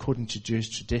according to Jewish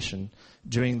tradition,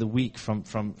 during the week from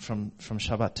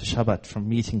Shabbat to Shabbat, from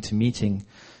meeting to meeting,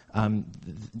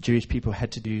 Jewish people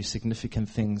had to do significant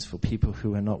things for people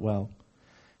who were not well.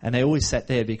 And they always sat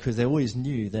there because they always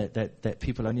knew that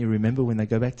people only remember when they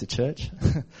go back to church.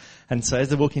 And so as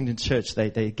they're walking into church,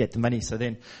 they get the money so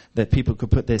then that people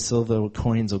could put their silver or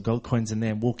coins or gold coins in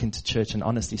there and walk into church and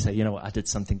honestly say, you know what, I did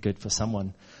something good for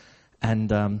someone.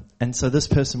 And so this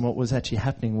person, what was actually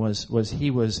happening was he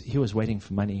was waiting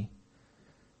for money.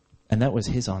 And that was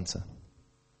his answer.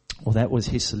 Or that was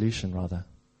his solution rather.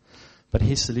 But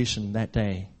his solution that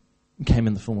day came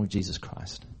in the form of Jesus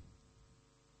Christ.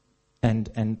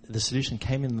 And the solution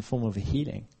came in the form of a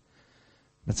healing.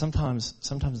 But sometimes,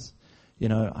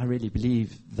 I really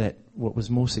believe that what was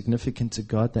more significant to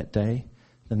God that day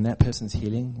than that person's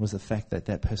healing was the fact that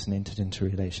that person entered into a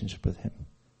relationship with him.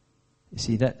 You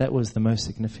see, that was the most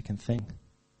significant thing.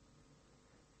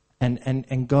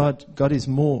 And God is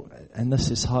more, and this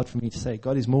is hard for me to say,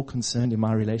 God is more concerned in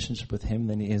my relationship with him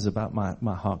than he is about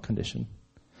my heart condition.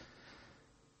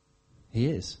 He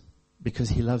is, because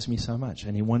he loves me so much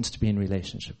and he wants to be in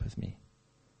relationship with me.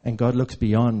 And God looks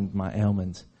beyond my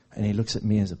ailment and he looks at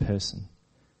me as a person.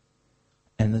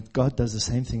 And that God does the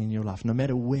same thing in your life, no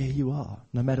matter where you are,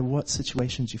 no matter what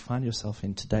situations you find yourself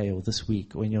in today or this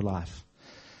week or in your life.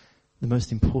 The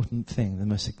most important thing, the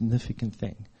most significant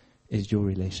thing is your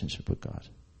relationship with God.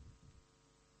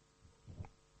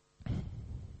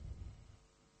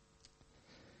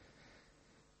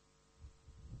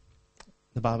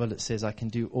 The Bible, it says, I can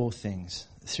do all things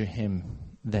through him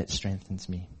that strengthens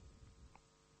me.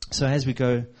 So as we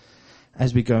go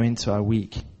into our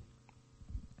week,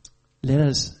 let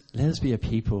us be a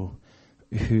people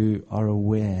who are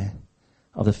aware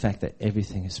of the fact that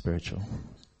everything is spiritual.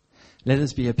 Let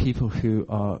us be a people who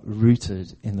are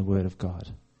rooted in the Word of God,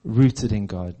 rooted in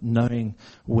God, knowing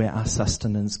where our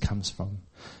sustenance comes from,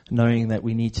 knowing that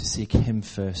we need to seek him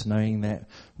first, knowing that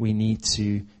we need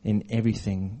to, in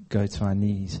everything, go to our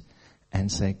knees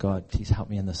and say, God, please help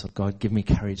me in this, or God, give me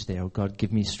courage there, or God,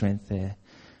 give me strength there,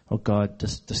 or God,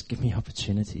 just give me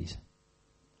opportunities.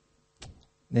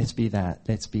 Let's be that.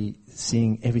 Let's be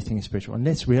seeing everything as spiritual. And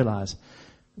let's realize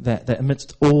that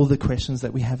amidst all the questions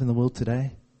that we have in the world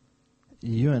today,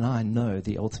 you and I know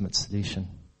the ultimate solution,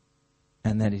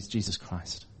 and that is Jesus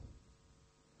Christ.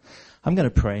 I'm going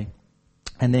to pray,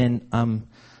 and then I'm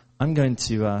going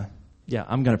to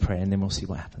pray, and then we'll see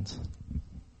what happens.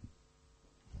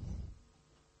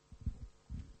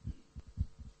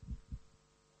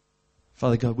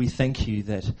 Father God, we thank you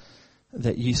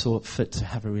that you saw it fit to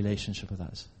have a relationship with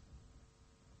us.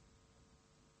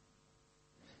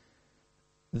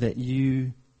 That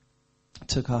you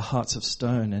took our hearts of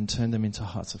stone and turned them into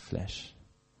hearts of flesh.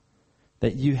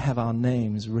 That you have our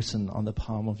names written on the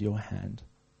palm of your hand.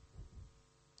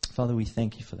 Father, we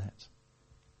thank you for that.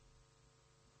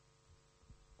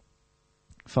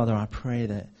 Father, I pray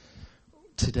that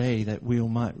today that we all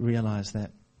might realize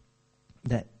that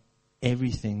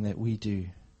everything that we do,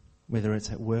 whether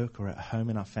it's at work or at home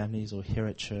in our families or here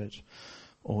at church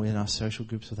or in our social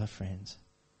groups with our friends,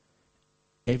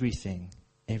 everything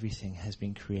has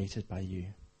been created by you.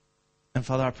 And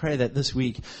Father, I pray that this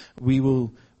week we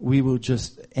will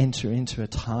just enter into a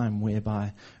time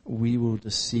whereby we will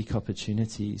just seek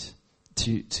opportunities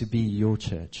to be your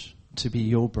church, to be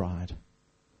your bride.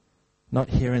 Not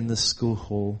here in this school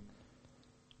hall,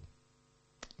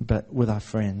 but with our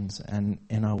friends and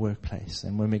in our workplace,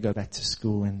 and when we go back to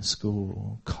school, in school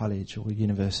or college or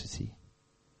university.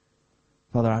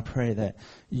 Father, I pray that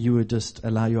you would just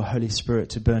allow your Holy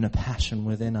Spirit to burn a passion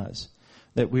within us,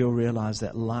 that we'll realize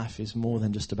that life is more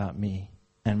than just about me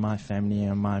and my family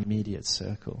and my immediate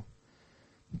circle,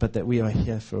 but that we are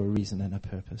here for a reason and a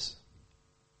purpose.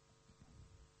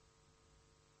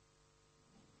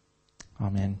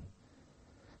 Amen.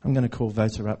 I'm going to call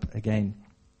Vota up again.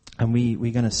 And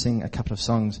we're going to sing a couple of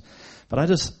songs. But I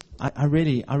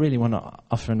really want to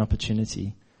offer an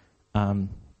opportunity to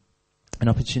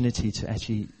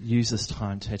actually use this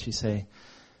time to actually say,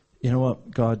 you know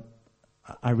what, God,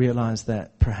 I realize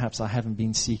that perhaps I haven't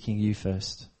been seeking you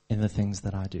first in the things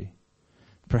that I do.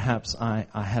 Perhaps I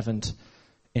haven't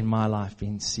in my life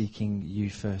been seeking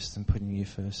you first and putting you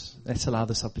first. Let's allow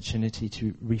this opportunity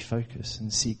to refocus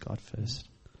and seek God first.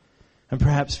 And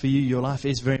perhaps for you, your life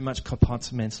is very much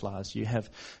compartmentalized. You have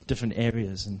different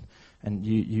areas and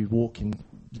you walk in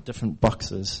different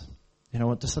boxes. You know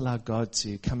what? Just allow God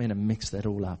to come in and mix that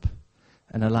all up.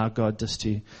 And allow God just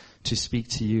to speak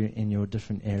to you in your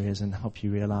different areas and help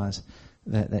you realize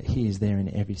that He is there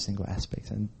in every single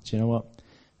aspect. And do you know what?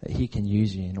 That He can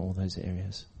use you in all those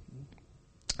areas.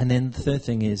 And then the third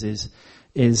thing is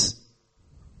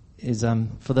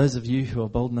for those of you who are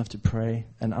bold enough to pray,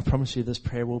 and I promise you this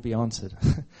prayer will be answered.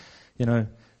 You know,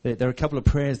 there are a couple of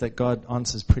prayers that God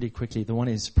answers pretty quickly. The one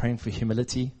is praying for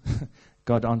humility.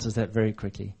 God answers that very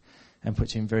quickly and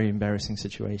puts you in very embarrassing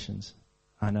situations.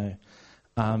 I know.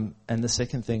 And the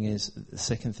second thing is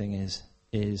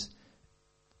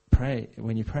pray.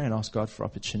 When you pray and ask God for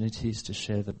opportunities to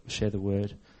share the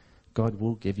word, God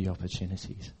will give you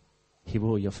opportunities. He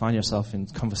will. You'll find yourself in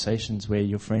conversations where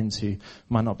your friends who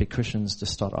might not be Christians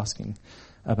just start asking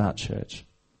about church.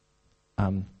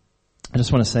 I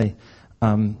just want to say,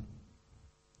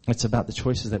 it's about the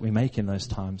choices that we make in those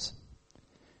times.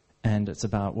 And it's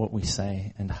about what we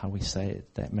say and how we say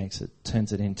it that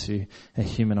turns it into a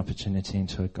human opportunity,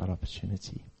 into a God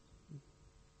opportunity.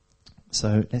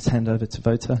 So let's hand over to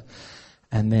Vota,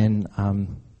 and then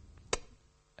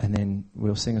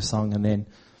we'll sing a song, and then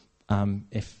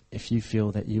if you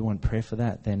feel that you want prayer for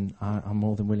that, then I'm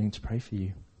more than willing to pray for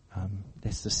you.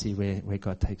 Let's just see where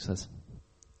God takes us.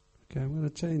 Okay, I'm going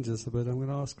to change this a bit. I'm going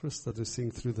to ask Krista to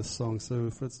sing through the song. So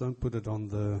Fritz, don't put it on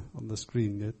the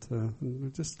screen yet. We'll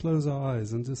just close our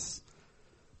eyes and just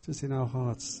in our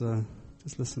hearts,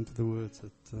 just listen to the words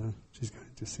that she's going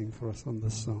to sing for us on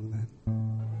this song then.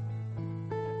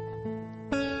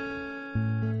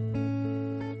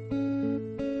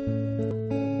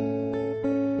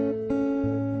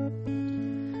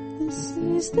 This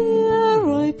is the air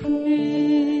I breathe.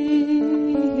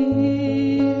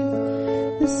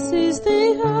 This is the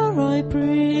air I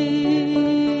breathe.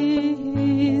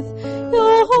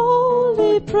 Your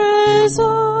holy presence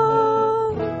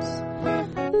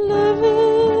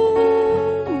living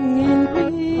in me.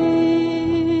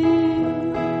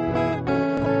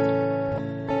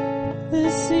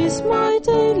 This is my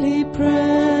daily bread.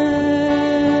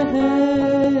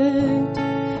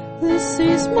 This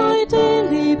is my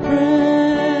daily bread.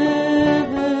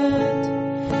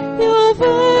 Your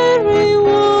very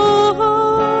word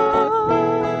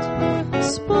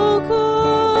spoken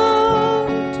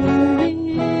to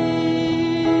me.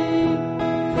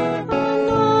 And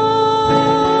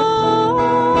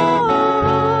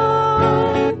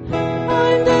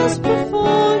I'm desperate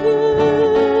for you.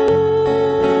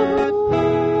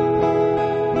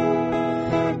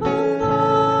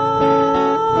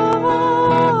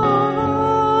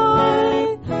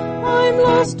 And I'm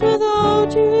lost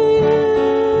without you.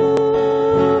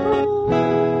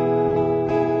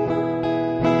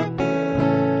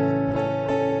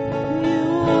 You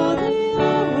are the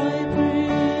air I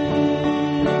breathe.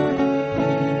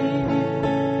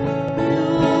 You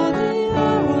are the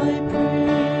air I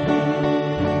breathe.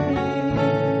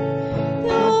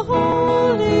 Your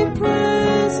holy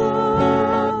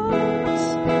presence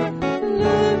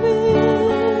living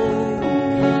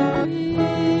in me.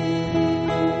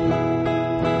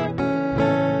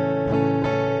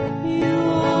 You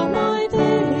are my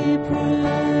daily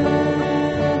bread.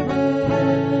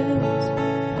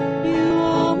 You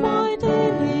are my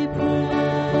daily bread.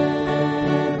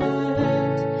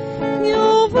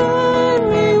 Your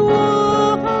very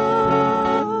word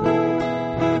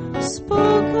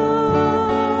spoken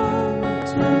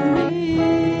to me.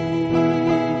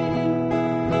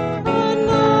 And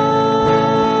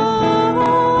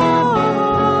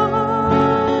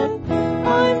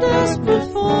I'm desperate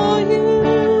for you.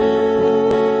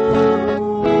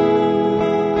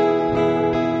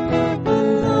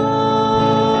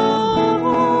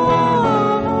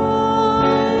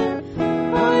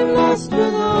 And I'm lost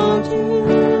without you.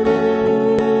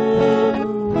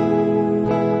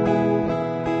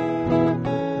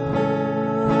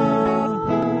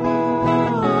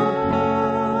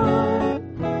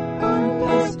 I'm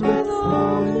lost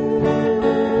without you.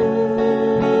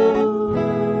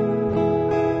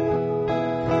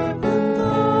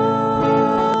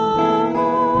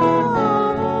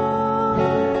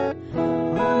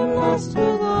 And I'm lost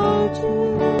without you.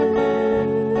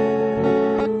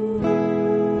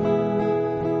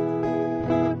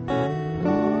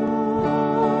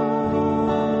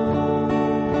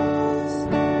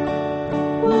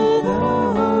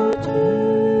 Without you.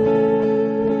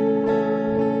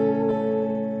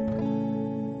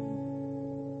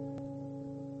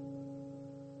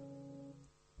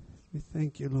 We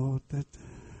thank you, Lord, that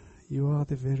you are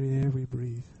the very air we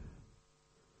breathe.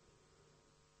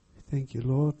 We thank you,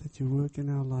 Lord, that you work in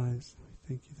our lives. We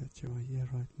thank you that you are here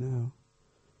right now.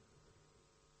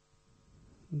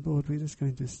 And Lord, we're just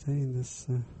going to stay in this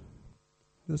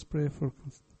prayerful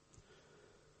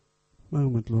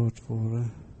moment, Lord, for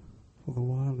a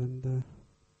while, and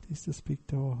please to speak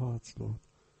to our hearts, Lord.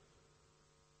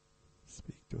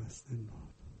 Speak to us then, Lord.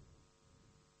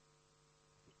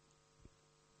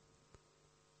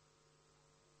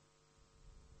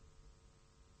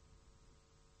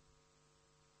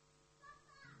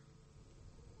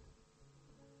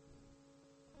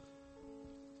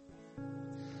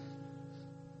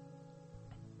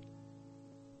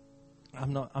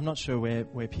 I'm not sure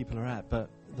where people are at, but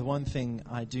the one thing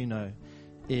I do know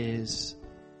is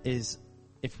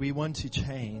if we want to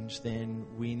change, then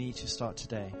we need to start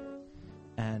today.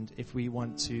 And if we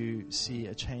want to see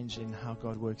a change in how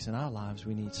God works in our lives,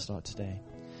 we need to start today.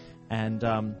 And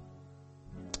I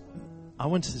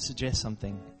wanted to suggest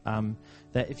something,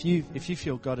 that if you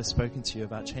feel God has spoken to you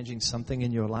about changing something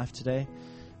in your life today,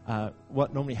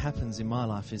 what normally happens in my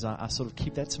life is I sort of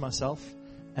keep that to myself,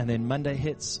 and then Monday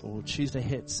hits or Tuesday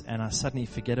hits, and I suddenly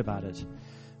forget about it.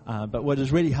 But what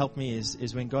has really helped me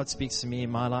is when God speaks to me in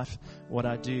my life, what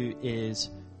I do is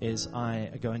I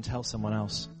go and tell someone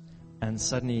else. And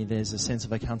suddenly there's a sense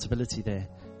of accountability there,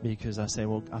 because I say,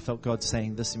 well, I felt God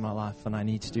saying this in my life and I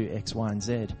need to do X, Y, and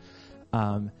Z.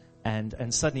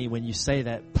 And suddenly when you say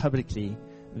that publicly,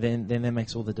 then that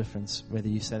makes all the difference, whether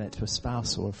you say that to a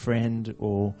spouse or a friend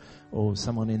or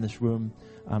someone in this room.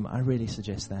 I really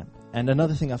suggest that. And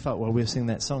another thing I felt while we were singing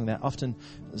that song, that often,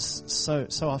 so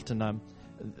often,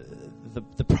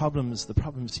 the problems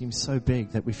seem so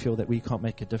big that we feel that we can't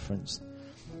make a difference.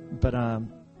 But,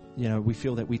 we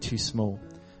feel that we're too small.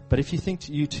 But if you think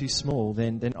you're too small,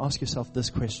 then ask yourself this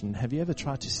question. Have you ever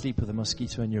tried to sleep with a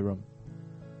mosquito in your room?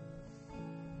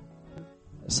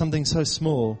 Something so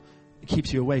small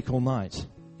keeps you awake all night,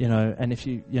 and if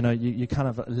you kind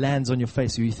of lands on your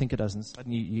face, or you think it does, and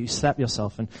suddenly you slap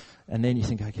yourself, and then you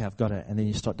think, okay, I've got it, and then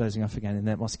you start dozing off again, and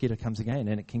that mosquito comes again,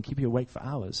 and it can keep you awake for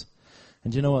hours.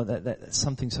 And you know what? That's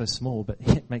something so small, but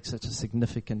it makes such a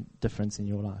significant difference in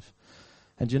your life.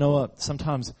 And you know what?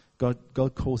 Sometimes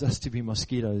God calls us to be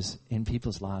mosquitoes in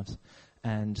people's lives,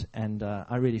 and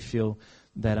I really feel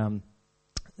that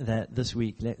that this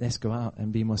week let's go out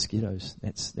and be mosquitoes.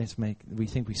 We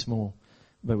think we're small,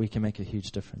 but we can make a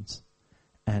huge difference,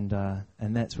 and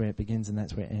that's where it begins and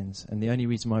that's where it ends. And the only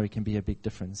reason why we can be a big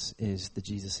difference is the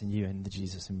Jesus in you and the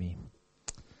Jesus in me.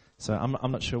 So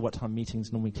I'm not sure what time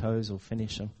meetings normally close or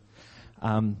finish.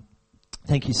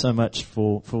 Thank you so much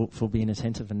for being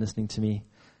attentive and listening to me.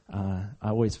 I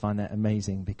always find that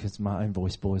amazing because my own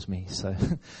voice bores me.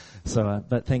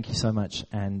 But thank you so much.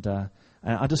 And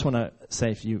I just want to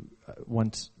say, if you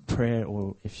want prayer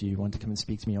or if you want to come and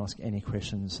speak to me, ask any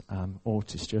questions, or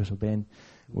to Stuart or Ben,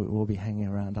 we'll be hanging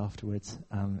around afterwards,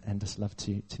 and just love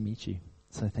to meet you.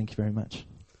 So thank you very much.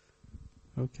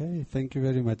 Okay, thank you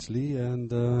very much, Lee.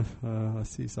 And I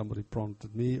see somebody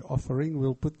prompted me. Offering,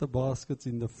 we'll put the baskets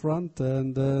in the front,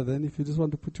 and then if you just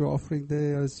want to put your offering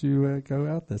there as you go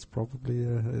out, that's probably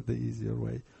the easier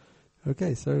way.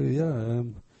 Okay, so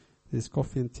there's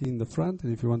coffee and tea in the front,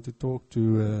 and if you want to talk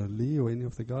to Lee or any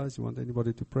of the guys, you want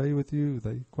anybody to pray with you,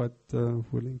 they're quite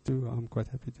willing to. I'm quite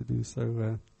happy to do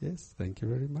so. Yes, thank you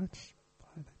very much.